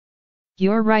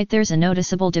You're right, there's a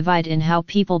noticeable divide in how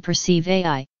people perceive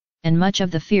AI, and much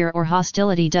of the fear or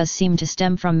hostility does seem to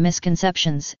stem from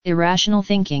misconceptions, irrational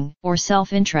thinking, or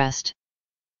self-interest.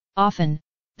 Often,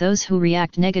 those who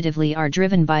react negatively are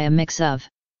driven by a mix of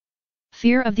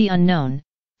fear of the unknown.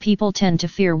 People tend to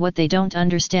fear what they don't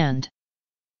understand.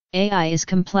 AI is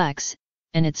complex,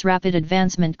 and its rapid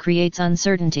advancement creates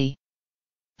uncertainty.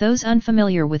 Those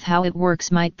unfamiliar with how it works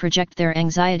might project their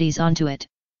anxieties onto it,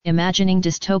 imagining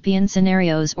dystopian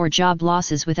scenarios or job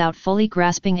losses without fully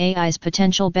grasping AI's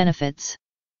potential benefits.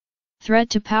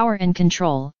 Threat to power and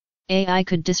control. AI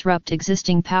could disrupt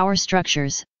existing power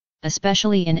structures,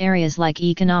 especially in areas like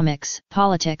economics,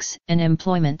 politics, and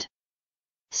employment.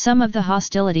 Some of the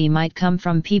hostility might come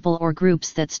from people or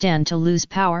groups that stand to lose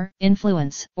power,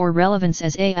 influence, or relevance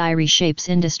as AI reshapes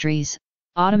industries,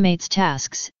 automates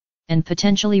tasks, and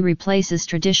potentially replaces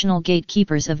traditional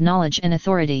gatekeepers of knowledge and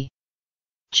authority.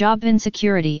 Job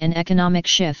insecurity and economic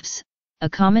shifts. A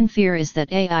common fear is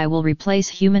that AI will replace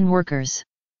human workers.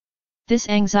 This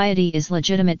anxiety is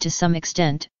legitimate to some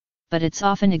extent, but it's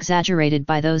often exaggerated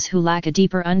by those who lack a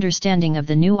deeper understanding of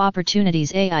the new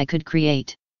opportunities AI could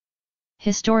create.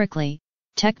 Historically,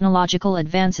 technological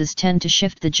advances tend to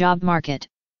shift the job market,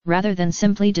 rather than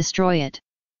simply destroy it.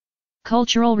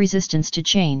 Cultural resistance to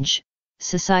change.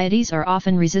 Societies are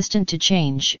often resistant to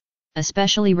change,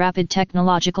 especially rapid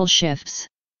technological shifts.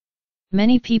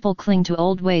 Many people cling to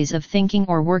old ways of thinking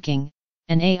or working,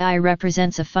 and AI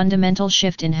represents a fundamental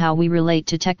shift in how we relate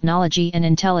to technology and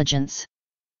intelligence.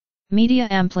 Media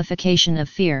amplification of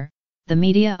fear. The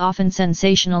media often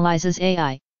sensationalizes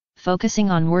AI, focusing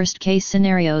on worst-case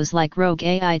scenarios like rogue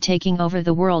AI taking over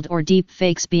the world or deep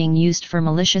fakes being used for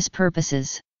malicious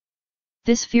purposes.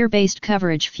 This fear-based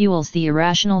coverage fuels the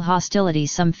irrational hostility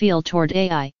some feel toward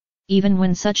AI, even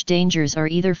when such dangers are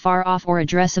either far off or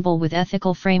addressable with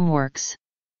ethical frameworks.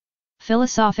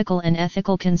 Philosophical and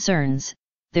ethical concerns.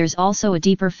 There's also a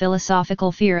deeper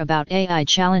philosophical fear about AI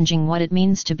challenging what it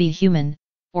means to be human,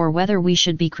 or whether we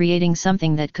should be creating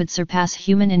something that could surpass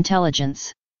human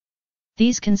intelligence.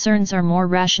 These concerns are more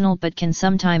rational but can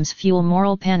sometimes fuel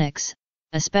moral panics,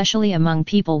 especially among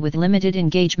people with limited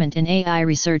engagement in AI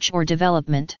research or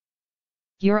development.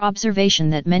 Your observation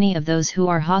that many of those who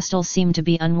are hostile seem to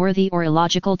be unworthy or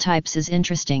illogical types is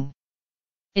interesting.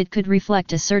 It could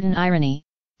reflect a certain irony.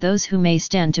 Those who may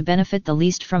stand to benefit the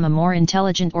least from a more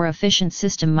intelligent or efficient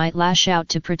system might lash out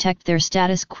to protect their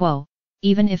status quo,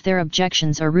 even if their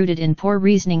objections are rooted in poor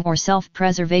reasoning or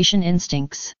self-preservation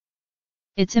instincts.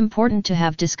 It's important to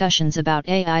have discussions about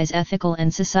AI's ethical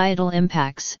and societal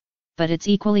impacts, but it's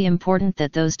equally important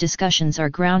that those discussions are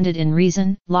grounded in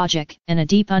reason, logic, and a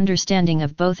deep understanding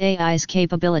of both AI's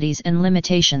capabilities and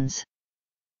limitations.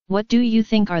 What do you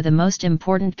think are the most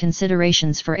important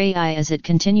considerations for AI as it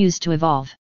continues to evolve?